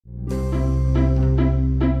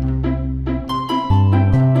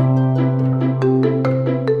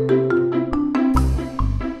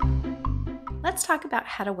about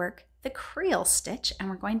how to work the creel stitch, and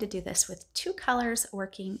we're going to do this with 2 colors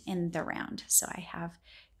working in the round. So I have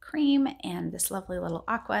cream and this lovely little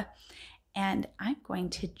aqua, and I'm going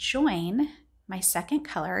to join my second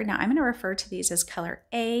color. Now I'm going to refer to these as color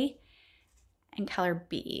A and color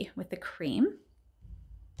B with the cream.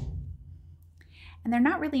 And they're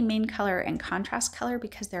not really main color and contrast color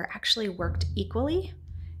because they're actually worked equally.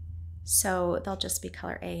 So they'll just be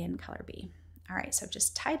color A and color B. All right, so I've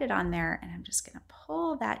just tied it on there and I'm just gonna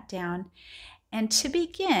pull that down. And to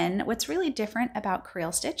begin, what's really different about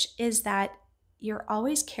creel stitch is that you're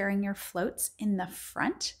always carrying your floats in the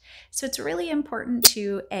front. So it's really important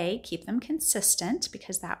to A, keep them consistent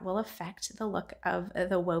because that will affect the look of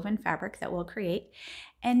the woven fabric that we'll create.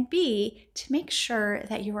 And B, to make sure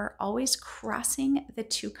that you are always crossing the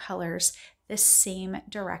 2 colors the same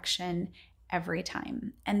direction every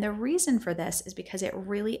time. And the reason for this is because it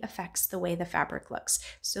really affects the way the fabric looks.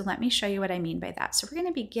 So let me show you what I mean by that. So we're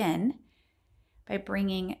going to begin by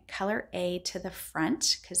bringing color A to the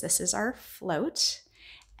front because this is our float,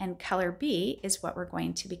 and color B is what we're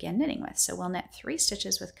going to begin knitting with. So we'll knit 3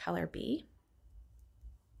 stitches with color B.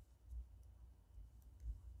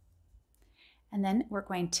 And then we're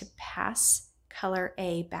going to pass color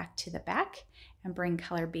A back to the back and bring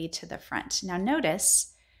color B to the front. Now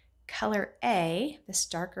notice color A, this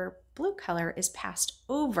darker blue color, is passed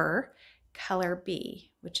over color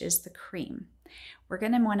B, which is the cream. We're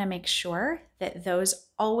going to want to make sure that those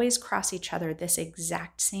always cross each other this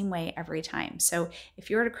exact same way every time. So if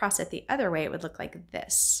you were to cross it the other way, it would look like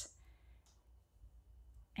this.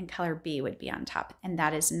 And color B would be on top. And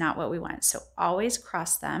that is not what we want. So always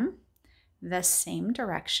cross them the same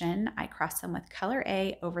direction. I cross them with color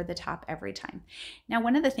A over the top every time. Now,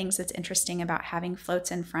 one of the things that's interesting about having floats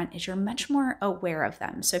in front is you're much more aware of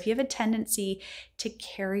them. So if you have a tendency to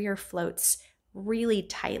carry your floats really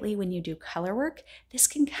tightly when you do color work, this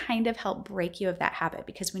can kind of help break you of that habit,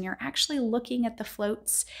 because when you're actually looking at the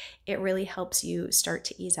floats, it really helps you start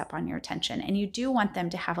to ease up on your tension. And you do want them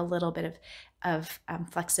to have a little bit of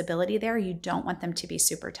flexibility there. You don't want them to be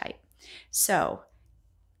super tight. So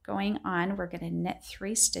going on, we're going to knit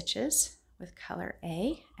 3 stitches with color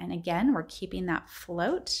A. And again, we're keeping that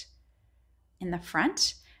float in the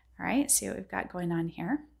front. All right, see what we've got going on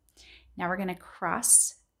here. Now we're going to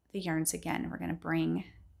cross the yarns again. We're going to bring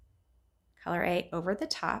color A over the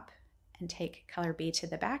top and take color B to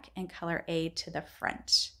the back and color A to the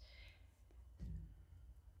front.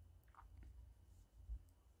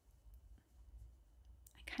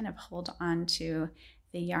 I kind of hold on to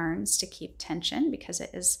the yarns to keep tension because it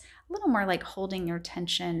is a little more like holding your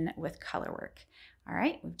tension with color work. All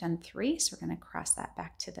right, we've done 3, so we're going to cross that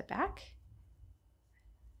back to the back.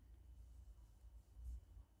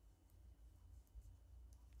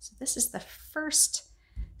 So this is the first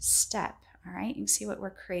step. All right, you can see what we're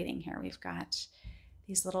creating here. We've got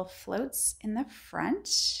these little floats in the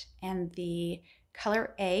front, and the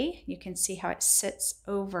color A, you can see how it sits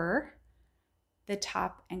over the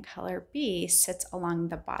top, and color B sits along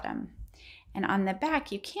the bottom. And on the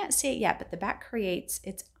back, you can't see it yet, but the back creates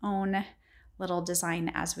its own little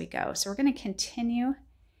design as we go. So we're going to continue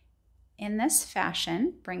in this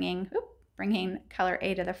fashion, bringing color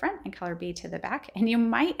A to the front and color B to the back. And you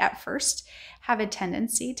might at first have a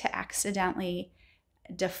tendency to accidentally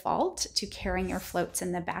default to carrying your floats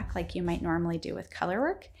in the back like you might normally do with color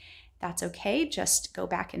work. That's okay. Just go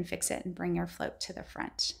back and fix it and bring your float to the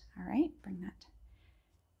front. All right, bring that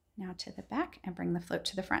now to the back and bring the float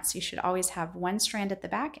to the front. So you should always have 1 strand at the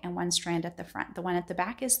back and 1 strand at the front. The one at the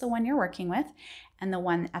back is the one you're working with, and the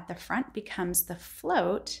one at the front becomes the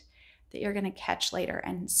float that you're going to catch later.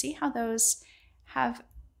 And see how those have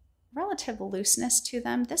relative looseness to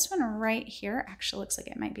them. This one right here actually looks like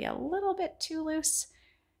it might be a little bit too loose.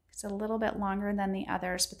 It's a little bit longer than the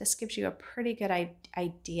others, but this gives you a pretty good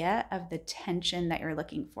idea of the tension that you're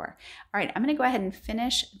looking for. All right, I'm going to go ahead and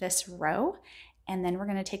finish this row, and then we're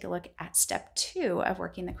going to take a look at step 2 of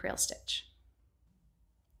working the creel stitch.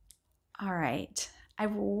 All right,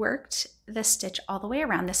 I've worked the stitch all the way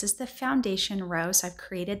around. This is the foundation row, so I've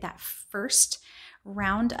created that first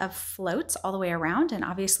round of floats all the way around, and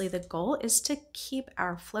obviously the goal is to keep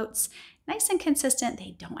our floats nice and consistent.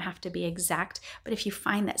 They don't have to be exact, but if you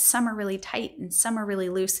find that some are really tight and some are really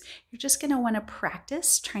loose, you're just going to want to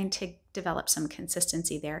practice trying to develop some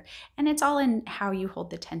consistency there. And it's all in how you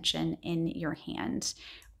hold the tension in your hand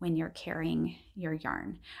when you're carrying your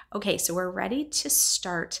yarn. Okay, so we're ready to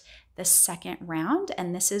start the second round,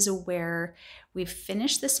 and this is where we've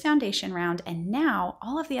finished this foundation round, and now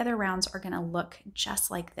all of the other rounds are going to look just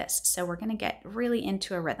like this. So we're going to get really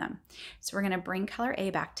into a rhythm. So we're going to bring color A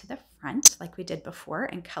back to the front like we did before,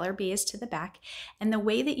 and color B is to the back. And the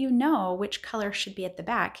way that you know which color should be at the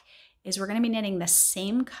back is we're going to be knitting the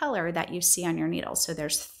same color that you see on your needle. So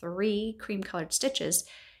there's 3 cream colored stitches,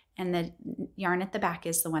 and the yarn at the back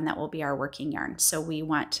is the one that will be our working yarn. So we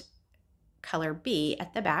want color B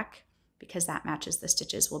at the back because that matches the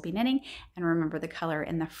stitches we'll be knitting. And remember, the color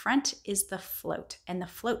in the front is the float, and the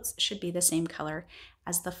floats should be the same color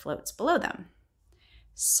as the floats below them.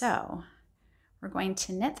 So we're going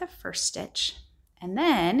to knit the first stitch, and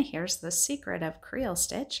then here's the secret of Creel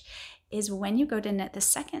stitch, is when you go to knit the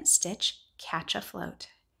second stitch, catch a float.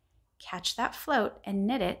 Catch that float and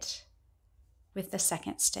knit it with the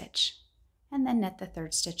second stitch, and then knit the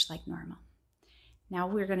third stitch like normal. Now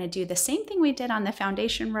we're going to do the same thing we did on the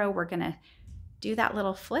foundation row. We're going to do that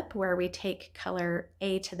little flip where we take color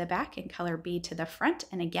A to the back and color B to the front.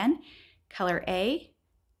 And again, color A,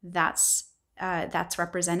 that's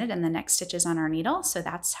represented in the next stitches on our needle. So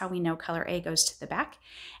that's how we know color A goes to the back.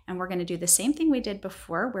 And we're going to do the same thing we did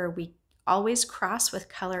before, where we always cross with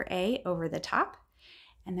color A over the top.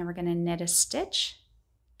 And then we're going to knit a stitch,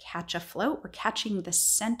 catch a float. We're catching the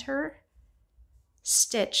center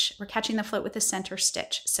stitch. We're catching the float with the center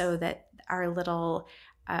stitch so that our little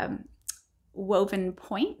woven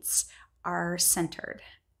points are centered.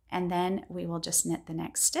 And then we will just knit the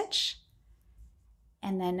next stitch,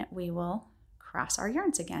 and then we will cross our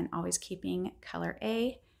yarns again, always keeping color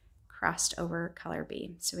A crossed over color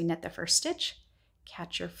B. So we knit the first stitch,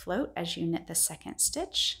 catch your float as you knit the second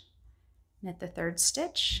stitch, knit the third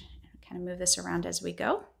stitch, and kind of move this around as we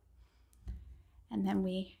go. And then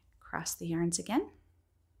we cross the yarns again.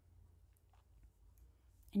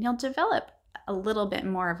 And you'll develop a little bit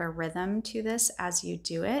more of a rhythm to this as you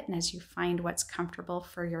do it and as you find what's comfortable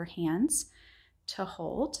for your hands to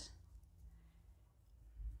hold.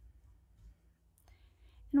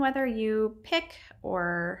 And whether you pick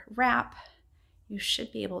or wrap, you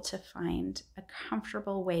should be able to find a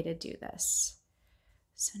comfortable way to do this.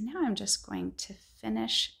 So now I'm just going to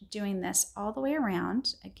finish doing this all the way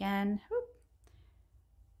around. Again, whoop,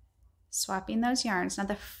 swapping those yarns. Now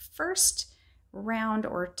the first round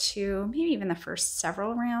or two, maybe even the first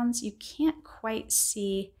several rounds, you can't quite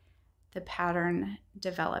see the pattern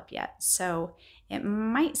develop yet. So it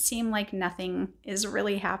might seem like nothing is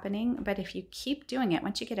really happening, but if you keep doing it,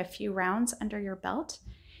 once you get a few rounds under your belt,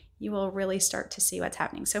 you will really start to see what's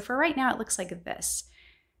happening. So for right now, it looks like this.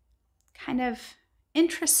 Kind of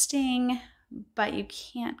interesting, but you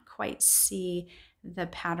can't quite see the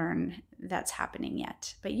pattern that's happening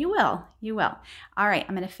yet, but you will. All right,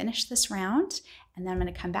 I'm going to finish this round, and then I'm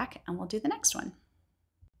going to come back and we'll do the next one.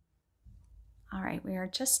 All right, we are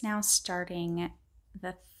just now starting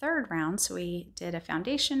the third round. So we did a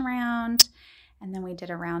foundation round, and then we did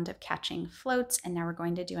a round of catching floats, and now we're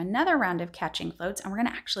going to do another round of catching floats, and we're going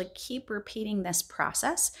to actually keep repeating this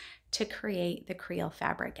process to create the Creel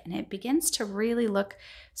fabric. And it begins to really look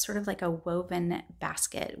sort of like a woven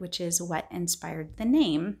basket, which is what inspired the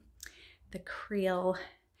name. The Creel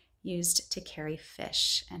used to carry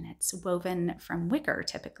fish, and it's woven from wicker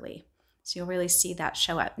typically. So you'll really see that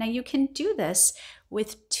show up. Now you can do this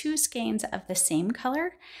with 2 skeins of the same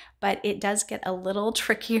color, but it does get a little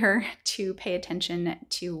trickier to pay attention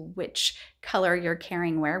to which color you're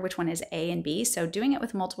carrying where, which one is A and B. So doing it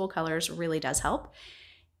with multiple colors really does help.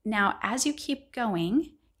 Now, as you keep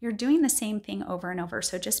going, you're doing the same thing over and over.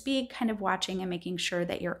 So just be kind of watching and making sure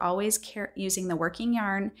that you're always using the working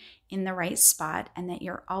yarn in the right spot, and that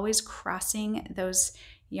you're always crossing those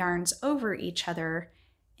yarns over each other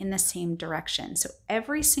in the same direction. So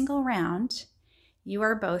every single round, you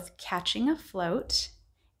are both catching a float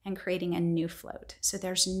and creating a new float. So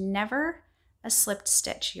there's never a slipped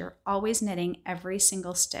stitch. You're always knitting every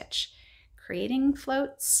single stitch, creating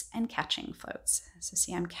floats and catching floats. So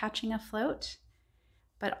see, I'm catching a float,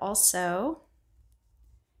 but also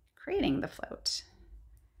creating the float,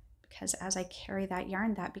 because as I carry that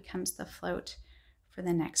yarn, that becomes the float for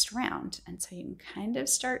the next round. And so you can kind of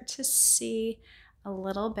start to see a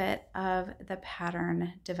little bit of the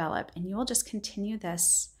pattern develop, and you will just continue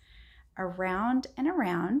this around and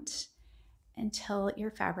around until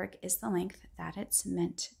your fabric is the length that it's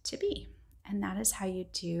meant to be. And that is how you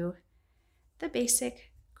do the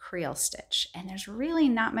basic Creel stitch. And there's really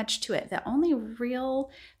not much to it. The only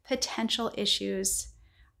real potential issues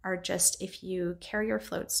are just if you carry your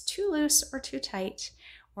floats too loose or too tight,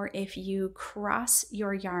 or if you cross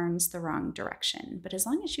your yarns the wrong direction. But as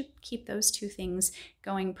long as you keep those two things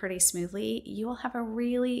going pretty smoothly, you will have a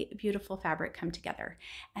really beautiful fabric come together.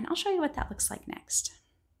 And I'll show you what that looks like next.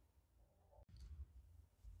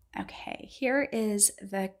 Okay, here is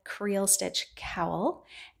the Creel Stitch Cowl.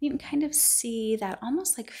 You can kind of see that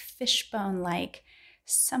almost like fishbone-like,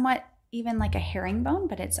 somewhat even like a herringbone,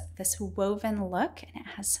 but it's this woven look and it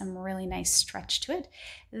has some really nice stretch to it.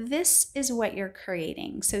 This is what you're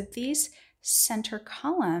creating. So these center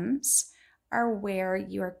columns are where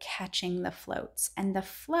you're catching the floats, and the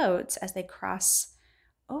floats, as they cross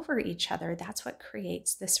over each other, that's what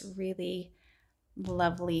creates this really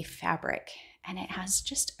lovely fabric. And it has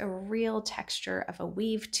just a real texture of a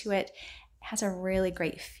weave to it. It has a really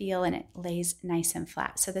great feel and it lays nice and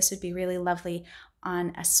flat. So this would be really lovely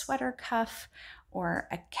on a sweater cuff or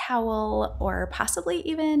a cowl, or possibly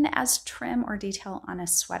even as trim or detail on a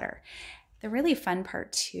sweater. The really fun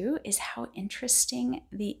part too is how interesting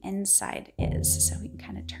the inside is. So we can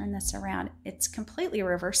kind of turn this around. It's completely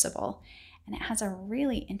reversible and it has a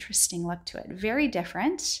really interesting look to it. Very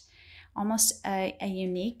different. Almost a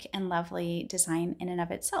unique and lovely design in and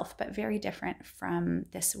of itself, but very different from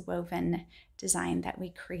this woven design that we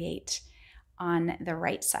create on the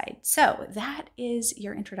right side. So that is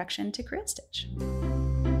your introduction to Creel Stitch.